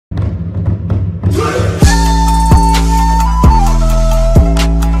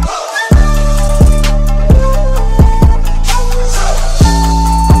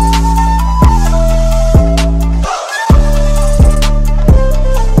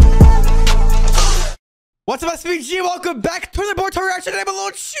What's up, SPG? Welcome back to the Boruto reaction. I'm a little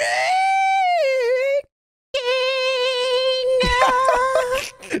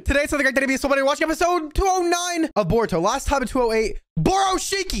Today, it's another great day to be somebody watching episode 209 of Boruto. Last time in 208,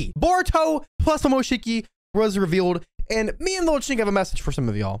 Boruto plus Momoshiki was revealed. And me and Little Chink have a message for some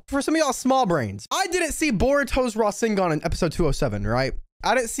of y'all. For some of y'all small brains. I didn't see Boruto's Rasengan in episode 207, right?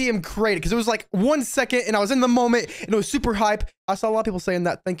 I didn't see him create it because it was like 1 second and I was in the moment and it was super hype. I saw a lot of people saying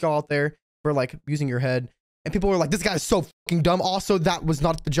that. Thank y'all out there for like using your head. And people were like, this guy is so fucking dumb. Also, that was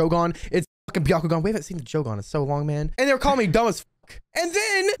not the Jogan. It's fucking Byakugan. We haven't seen the Jogan in so long, man. And they were calling me dumb as fuck. And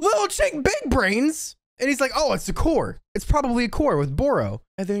then Little Chink big brains. And he's like, oh, it's a core. It's probably a core with Boro.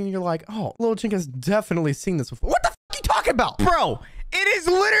 And then you're like, oh, Little Chink has definitely seen this before. What the fuck are you talking about? Bro, it is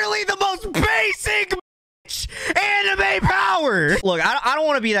literally the most basic anime power. Look, I don't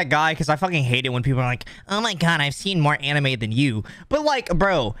want to be that guy because I fucking hate it when people are like, oh my god, I've seen more anime than you. But like,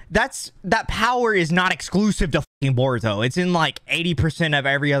 bro, that power is not exclusive to fucking Boruto. It's in like 80% of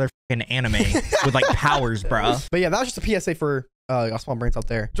every other fucking anime with like powers, bro. But yeah, that was just a PSA for y'all small brains out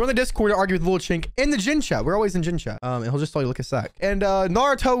there. Join the Discord to argue with Little Chink in the Jin chat. We're always in Jin chat. And he'll just tell you, look a sec. And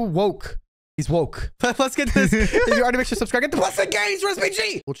Naruto woke. He's woke. Let's get this. If you already make sure to subscribe, get the blessed games for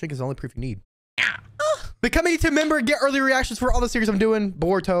SPG. Little Chink is the only proof you need. Becoming a team member, get early reactions for all the series I'm doing.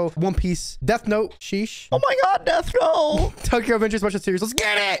 Boruto, One Piece, Death Note, Sheesh. Oh my god, Death Note. Tokyo Adventures, bunch of series. Let's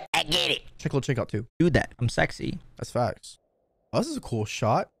get it. I get it. Check Little Chink out too. Do that. I'm sexy. That's facts. Oh, this is a cool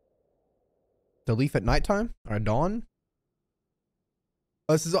shot. The leaf at nighttime or dawn.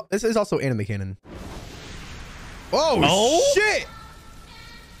 Oh, this is also anime canon. Oh, shit.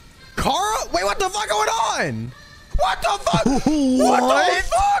 Kara? Wait, what the fuck going on? What the fuck? What the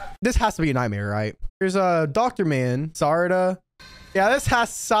fuck? This has to be a nightmare, right? There's a Dr. Man, Sarada. Yeah, this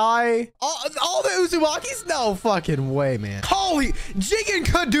has Sai. All the Uzumakis? No fucking way, man. Holy,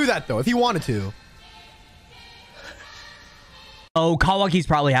 Jigen could do that though if he wanted to. Oh, Kawaki's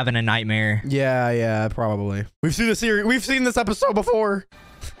probably having a nightmare. Yeah, probably. We've seen the series. We've seen this episode before.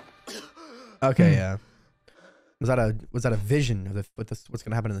 Okay, yeah. Was that a vision of what's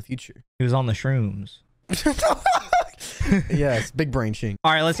gonna happen in the future? He was on the shrooms. Yes, big brain Chink.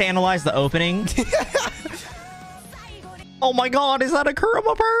 All right, let's analyze the opening. Oh my god, is that a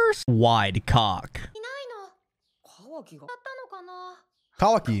Kurama purse? Wide cock.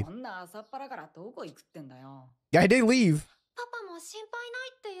 Kawaki. Yeah, he did leave.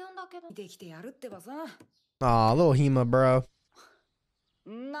 Aw, little Hima, bro.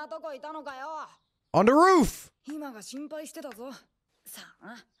 On the roof.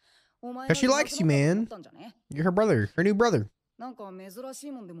 Cause she likes you, man. You're her brother, her new brother.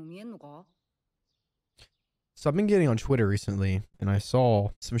 So I've been getting on Twitter recently, and I saw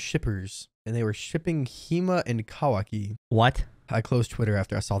some shippers, and they were shipping Hima and Kawaki. What? I closed Twitter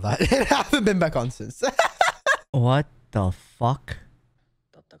after I saw that, and I haven't been back on since. What the fuck?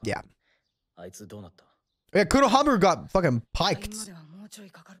 Yeah. Yeah, Kuroharu got fucking piked.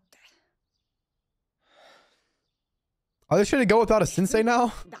 Oh, they should go without a sensei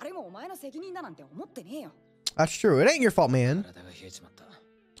now? That's true. It ain't your fault, man.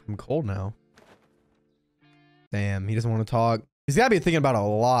 I'm cold now. Damn, he doesn't want to talk. He's got to be thinking about it a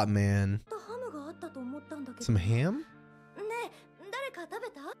lot, man. Some ham?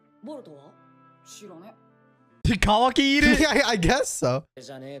 Did Kawaki eat it? Yeah, I guess so.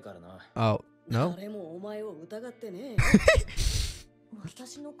 Oh, no?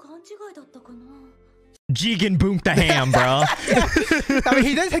 Jigen boomed the ham, bro. I mean,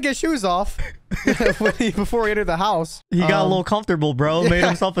 he did take his shoes off before he entered the house. He got a little comfortable, bro. Made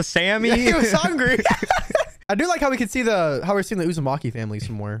himself a Sammy. Yeah, he was hungry. I do like how we can see how we're seeing the Uzumaki family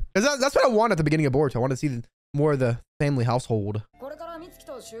some more. Because that's what I want at the beginning of Boruto. I want to see more of the family household.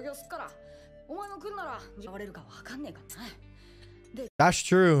 That's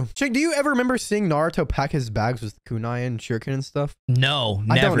true. Chick, do you ever remember seeing Naruto pack his bags with kunai and shuriken and stuff? No,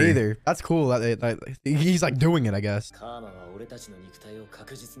 never. I don't either. That's cool. That he's like doing it, I guess.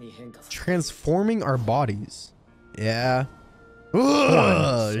 Transforming our bodies. Yeah.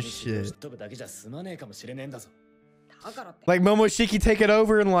 Oh shit. Like Momoshiki take it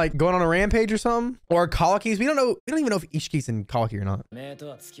over and like going on a rampage or something? Or Kawaki's? We don't know. We don't even know if Ishiki's in Kawaki or not.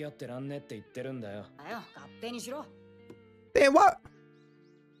 Damn, what?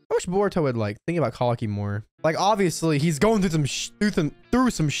 I wish Boruto would like think about Kawaki more. Like obviously he's going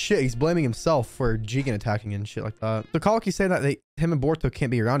through some shit. He's blaming himself for Jigen attacking and shit like that. So Kawaki's saying that him and Boruto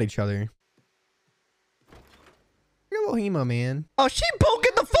can't be around each other. You're a little Hima, man. Oh, she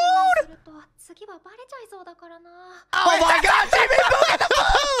poking the food! Oh my god, she been poking the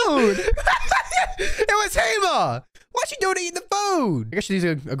food! It was Hima! What's she doing eating the food? I guess she's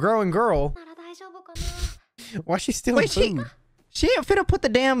a growing girl. Why is she stealing Wait, food? she ain't finna put the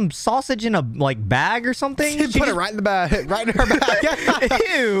damn sausage in a like bag or something. She put it right in the bag, right in her bag.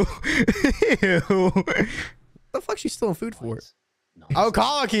 Ew. Ew. What the fuck? She's stealing food for? Oh,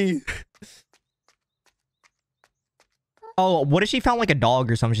 Kawaki. Oh, what if she found like a dog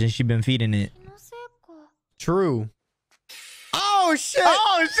or something? She's been feeding it. True. Oh shit!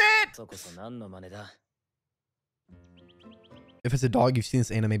 Oh shit! If it's a dog, you've seen this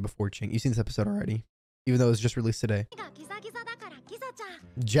anime before, Ching. You've seen this episode already, even though it was just released today.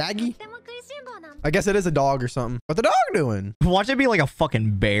 Jaggy? I guess it is a dog or something. What the dog doing? Watch it be like a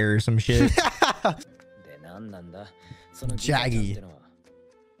fucking bear or some shit. Jaggy.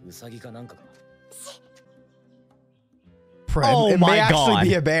 Prem, Oh it my may actually God.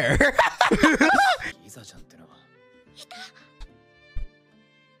 be a bear.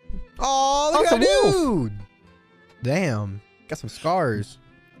 Oh, look That's at that a wolf. dude. Damn. Got some scars.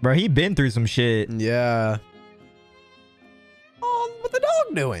 Bro, he been through some shit. Yeah. Oh, what the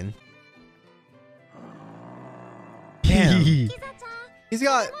dog doing? Damn. He's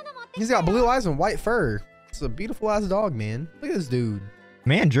got blue eyes and white fur. It's a beautiful ass dog, man. Look at this dude.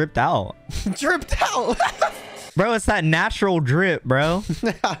 Man dripped out. Dripped out. Bro, it's that natural drip, bro.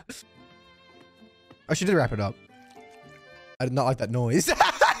 Oh, she did wrap it up. I did not like that noise.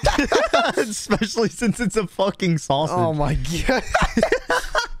 Especially since it's a fucking sausage. Oh my god.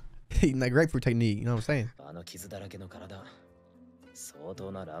 Eating that grapefruit technique, you know what I'm saying?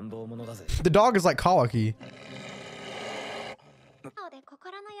 The dog is like Kawaki.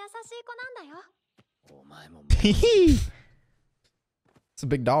 It's a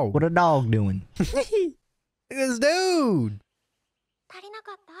big dog. What a dog doing? Look at this dude.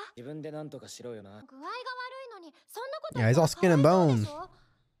 Yeah, he's all skin and bone.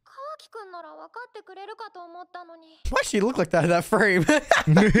 Why she look like that in that frame?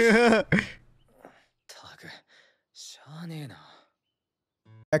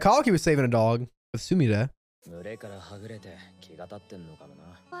 Yeah, Kawaki was saving a dog with Sumida.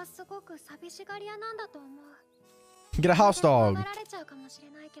 Get a house dog.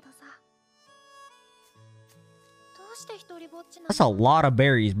 That's a lot of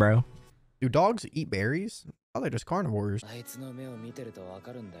berries, bro. Do dogs eat berries? Oh, they're just carnivores. I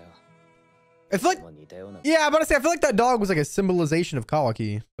feel like, yeah, but I say I feel like that dog was like a symbolization of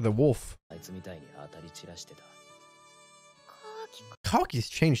Kawaki, or the wolf. Kawaki's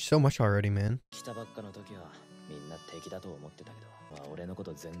changed so much already, man.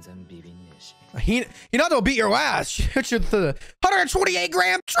 Hinata will beat your ass. Hit you with the 128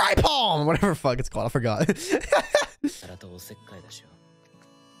 gram tripalm, whatever the fuck it's called. I forgot.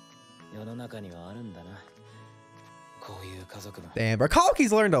 Damn, bro.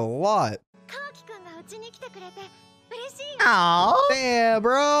 Kawaki's learned a lot. Oh, damn,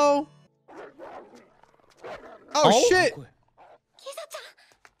 bro. Oh, shit.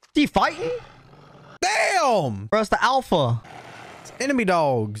 he fighting? Damn. Bro, it's the alpha. It's enemy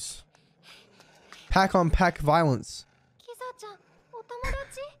dogs. Pack on pack violence.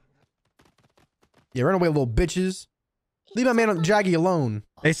 Yeah, run away, little bitches. Leave my man Jaggy alone.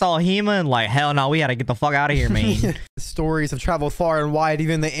 They saw Hima and like, hell no, we gotta get the fuck out of here, man. The stories have traveled far and wide,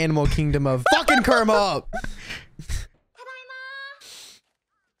 even the animal kingdom of fucking Kerma up.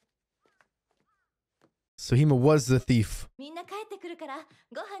 So Hima was the thief.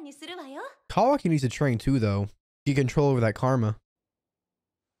 Kawaki needs to train too, though. Get control over that karma.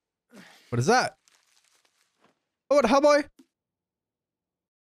 What is that? Oh, what the hell, boy?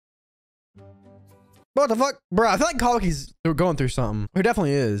 What the fuck? Bro, I feel like Kawaki's going through something. He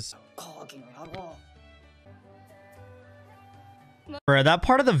definitely is. Bro, that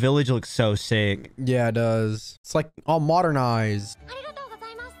part of the village looks so sick. Yeah, it does. It's like all modernized.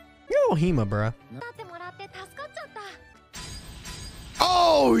 Yo, Hima, bro.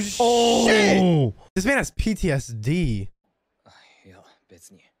 Oh, shit! Oh. This man has PTSD.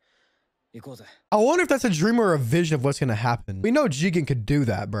 I wonder if that's a dream or a vision of what's gonna happen. We know Jigen could do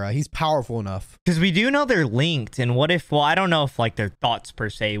that, bruh. He's powerful enough. Because we do know they're linked, and what if, well, I don't know if like their thoughts per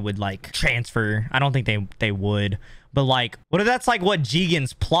se would like transfer. I don't think they would. But like, what if that's like what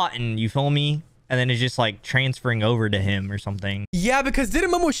Jigen's plotting, you feel me? And then it's just like transferring over to him or something. Yeah, because didn't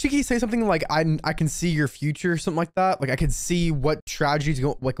Momoshiki say something like, I can see your future or something like that? Like I can see what tragedies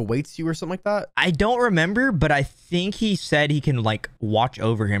like awaits you or something like that? I don't remember, but I think he said he can like watch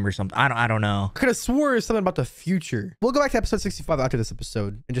over him or something. I don't know. I could have swore it was something about the future. We'll go back to episode 65 after this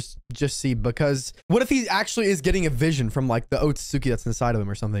episode and just see, because what if he actually is getting a vision from like the Otsutsuki that's inside of him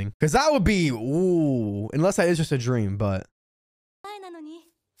or something? Because that would be, ooh, unless that is just a dream, but.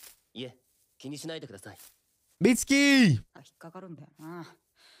 Mitsuki!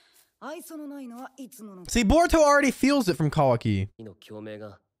 See, Boruto already feels it from Kawaki. Yeah,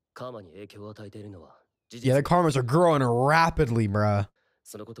 the karmas are growing rapidly, bruh.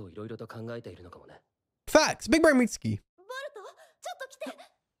 Facts. Big Brain Mitsuki.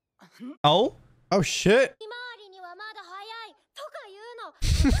 Oh? Oh, shit.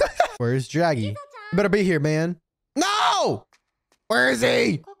 Where's Jaggy? You better be here, man. No! Where is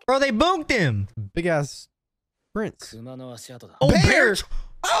he? Bro, they bonked him. Big ass prince. Oh, bear.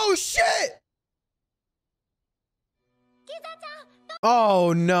 Oh, shit!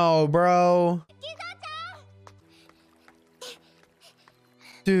 Oh, no, bro.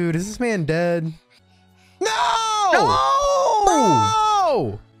 Dude, is this man dead? No! No!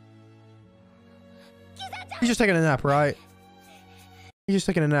 Bro! He's just taking a nap, right? He's just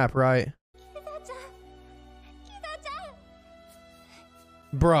taking a nap, right?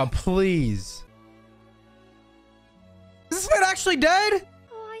 Bruh, please. Is this man actually dead?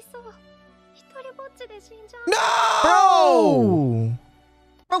 No! Bro!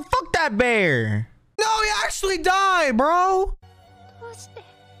 Bro, fuck that bear. No, he actually died, bro.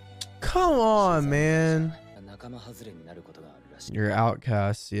 Come on, man. You're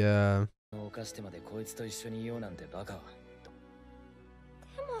outcast, yeah.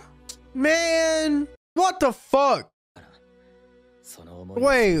 Man, what the fuck?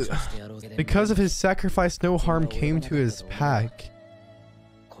 Wait, because of his sacrifice, no harm came to his pack.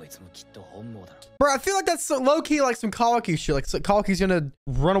 Bro, I feel like that's low-key like some Kawaki shit. Like Kawaki's gonna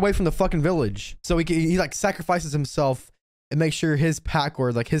run away from the fucking village. So he like sacrifices himself and make sure his pack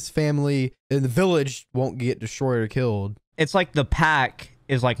or like his family in the village won't get destroyed or killed. It's like the pack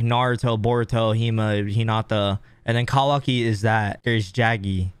is like Naruto, Boruto, Hima, Hinata, and then Kawaki is that. There's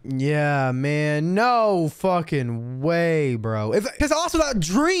Jaggy. Yeah, man. No fucking way, bro. Because also that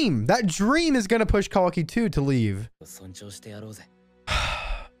dream is gonna push Kawaki too to leave.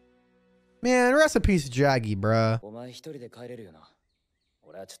 Man, rest in peace, Jaggy, bruh.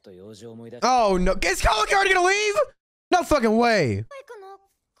 Oh no, is Kawaki already gonna leave? No fucking way.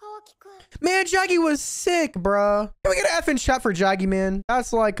 Man, Jaggy was sick, bruh. Can we get an F in chat for Jaggy, man?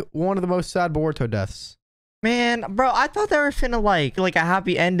 That's like one of the most sad Boruto deaths. Man, bro, I thought they were finna like a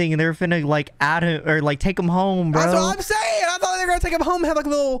happy ending and they were finna like add him or like take him home, bro. That's what I'm saying. I thought they were gonna take him home and have like a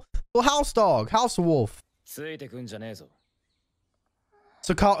little house dog, house wolf. So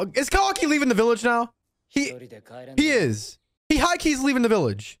is Kawaki leaving the village now? He is. He high-key's leaving the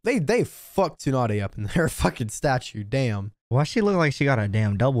village. They fucked Tsunade up in their fucking statue. Damn. Why she look like she got a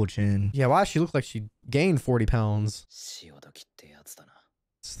damn double chin? Yeah, why she look like she gained 40 pounds? It's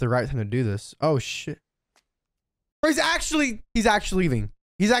the right time to do this. Oh shit. Bro, he's actually leaving.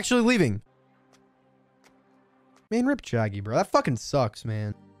 He's actually leaving. Man, rip Jaggy, bro. That fucking sucks,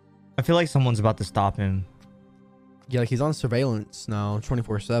 man. I feel like someone's about to stop him. Yeah, like he's on surveillance now,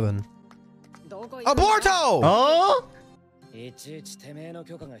 24/7. Oh, Boruto! Oh!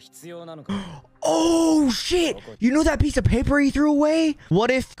 Oh shit! You know that piece of paper he threw away?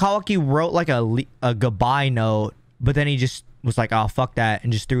 What if Kawaki wrote like a goodbye note, but then he just was like, oh fuck that,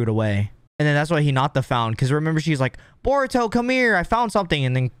 and just threw it away? And then that's what Hinata found. Because remember, she's like, Boruto, come here, I found something.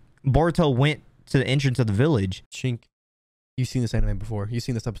 And then Boruto went to the entrance of the village. Chink, you've seen this anime before. You've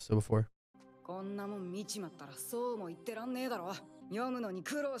seen this episode before.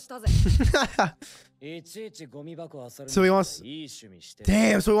 So he wants...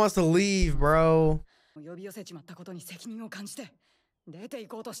 Damn, so he wants to leave, bro.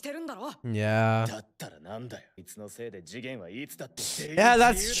 Yeah. Yeah,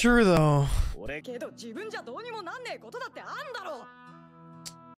 that's true though.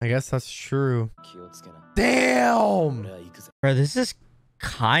 I guess that's true. Damn! Bro, this is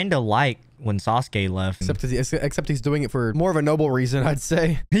kind of like when Sasuke left. Except he's doing it for more of a noble reason, I'd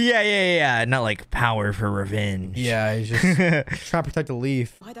say. Yeah. Not like power for revenge. Yeah, he's just trying to protect the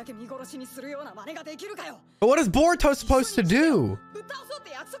leaf. But what is Boruto supposed to do?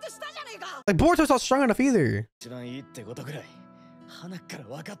 Like, Boruto's not strong enough either. Because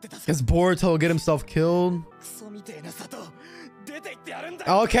Boruto will get himself killed?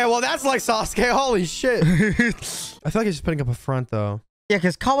 Okay, well, that's like Sasuke. Holy shit. I feel like he's just putting up a front, though. Yeah,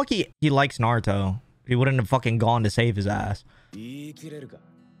 because Kawaki, he likes Naruto. He wouldn't have fucking gone to save his ass. Yeah,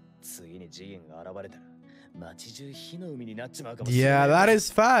 that is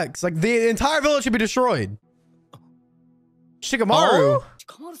facts. Like, the entire village should be destroyed. Shikamaru. Oh?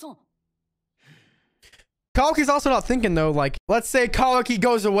 Kawaki's also not thinking, though, like, let's say Kawaki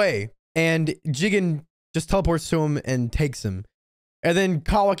goes away and Jigen just teleports to him and takes him. And then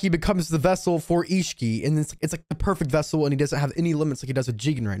Kawaki becomes the vessel for Ishiki, and it's like the perfect vessel, and he doesn't have any limits like he does with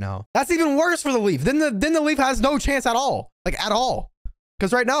Jigen right now. That's even worse for the Leaf. Then the Leaf has no chance at all. Like, at all.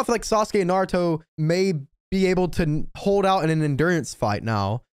 Because right now, I feel like Sasuke and Naruto may be able to hold out in an endurance fight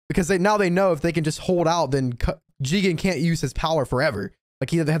now. Because now they know if they can just hold out, then Jigen can't use his power forever. Like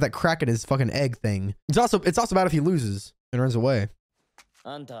he had that crack in his fucking egg thing. It's also bad if he loses and runs away.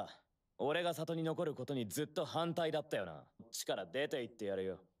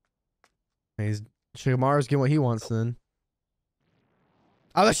 Shikamaru's getting what he wants then.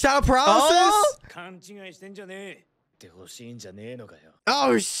 Oh, the shadow paralysis?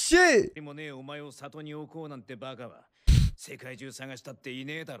 Oh shit!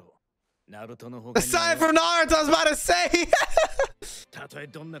 Aside from Naruto, I was about to say.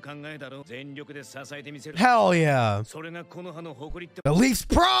 Hell yeah. The Leaf's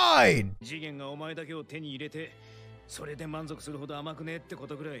pride.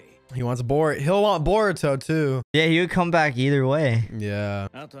 He wants he'll want Boruto too. Yeah, he would come back either way. Yeah.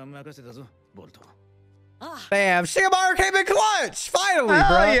 Bam! Shikamaru came in clutch! Finally,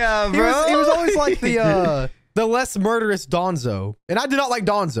 bro. Yeah, bro. He was always like the less murderous Donzo. And I do not like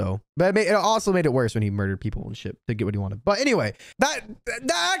Donzo. But it also made it worse when he murdered people and shit to get what he wanted. But anyway,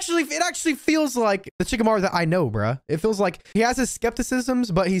 it actually feels like the Shikamaru that I know, bro. It feels like he has his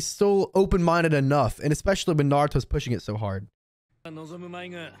skepticisms, but he's still open-minded enough. And especially when Naruto's pushing it so hard.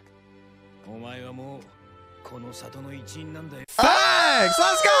 Facts!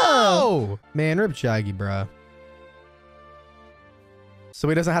 Let's go! Man, rip Jaggy, bruh. So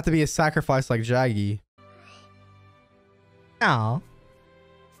he doesn't have to be a sacrifice like Jaggy. Oh.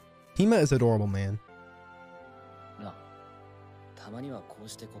 Hima is adorable, man.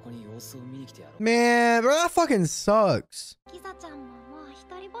 Man, bro, that fucking sucks.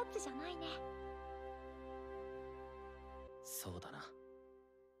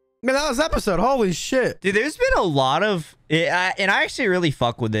 Man, that was episode. Holy shit. Dude, there's been a lot of... and I actually really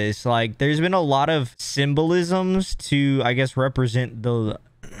fuck with this. Like, there's been a lot of symbolisms to, I guess, represent the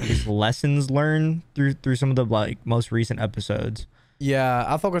lessons learned through some of the, like, most recent episodes. Yeah,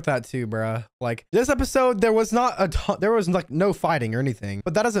 I fuck with that too, bruh. Like, this episode, there was like no fighting or anything.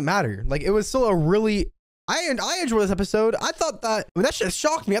 But that doesn't matter. Like, it was still a really... I enjoyed this episode. I thought that... I mean, that shit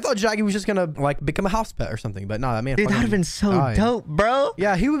shocked me. I thought Jaggy was just gonna, like, become a house pet or something. But no, that man... Dude, that would have been so dope, bro.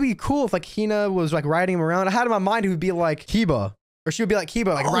 Yeah, he would be cool if, like, Hina was, like, riding him around. I had in my mind he would be, like, Kiba. Or she would be, like,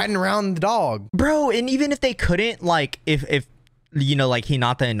 Kiba, like, riding around the dog. Bro, and even if they couldn't, like, if you know, like,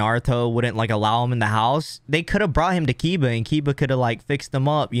 Hinata and Naruto wouldn't, like, allow him in the house, they could have brought him to Kiba, and Kiba could have, like, fixed him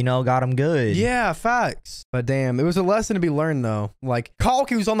up, you know, got him good. Yeah, facts. But damn, it was a lesson to be learned, though. Like,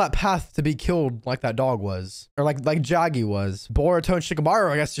 Kawaki was on that path to be killed like that dog was. Or like Jaggy was. Boruto and Shikamaru,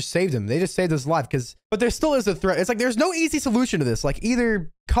 I guess, just saved him. They just saved his life, because... But there still is a threat. It's like, there's no easy solution to this. Like,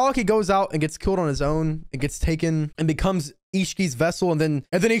 either Kawaki goes out and gets killed on his own, and gets taken, and becomes Ishiki's vessel, and then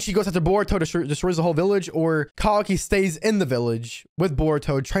Ishiki goes after Boruto, destroys the whole village, or Kawaki stays in the village with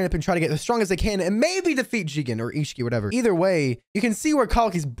Boruto, train up and try to get as strong as they can, and maybe defeat Jigen or Ishiki, whatever. Either way, you can see where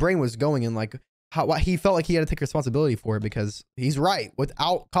Kawaki's brain was going, and like how he felt like he had to take responsibility for it, because he's right.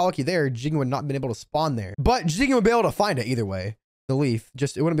 Without Kawaki there, Jigen would not have been able to spawn there. But Jigen would be able to find it either way. The leaf,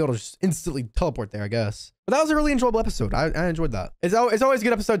 it wouldn't be able to just instantly teleport there, I guess. But that was a really enjoyable episode. I enjoyed that. It's always a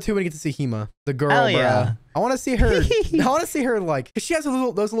good episode too when you get to see Hima, the girl. Hell yeah. I want to see her. I want to see her, like, cause she has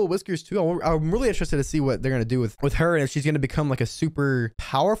those little whiskers too. I'm really interested to see what they're gonna do with her, and if she's gonna become like a super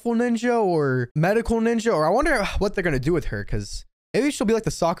powerful ninja or medical ninja, or I wonder what they're gonna do with her, cause maybe she'll be like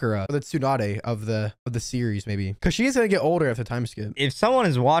the Sakura or the Tsunade of the series, maybe, cause she is gonna get older after time skip. If someone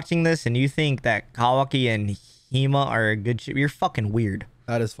is watching this and you think that Kawaki and Hima are a good shit, you're fucking weird.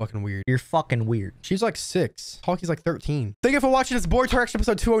 That is fucking weird. You're fucking weird. She's like 6. Kawaki's like 13. Thank you for watching this Boruto Reaction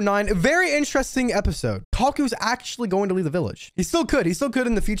episode 209. A very interesting episode. Kawaki was actually going to leave the village. He still could. He still could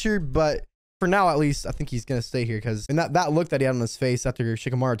in the future, but for now, at least, I think he's going to stay here, because that look that he had on his face after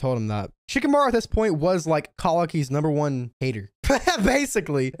Shikamaru told him that. Shikamaru at this point was like Kawaki's #1 hater.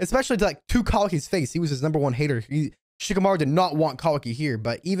 Basically, especially to Kawaki's face. He was his #1 hater. Shikamaru did not want Kawaki here,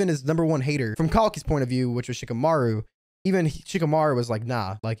 but even his #1 hater, from Kawaki's point of view, which was Shikamaru, even Shikamaru was like,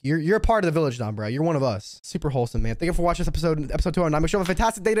 nah, like, you're a part of the village now, bro. You're one of us. Super wholesome, man. Thank you for watching this episode 209. Make sure you have a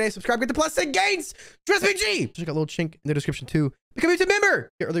fantastic day today. Subscribe, get the plus and gains. Trust me, G. Check out a little chink in the description too. Become a YouTube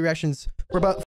member. Get early reactions. We're about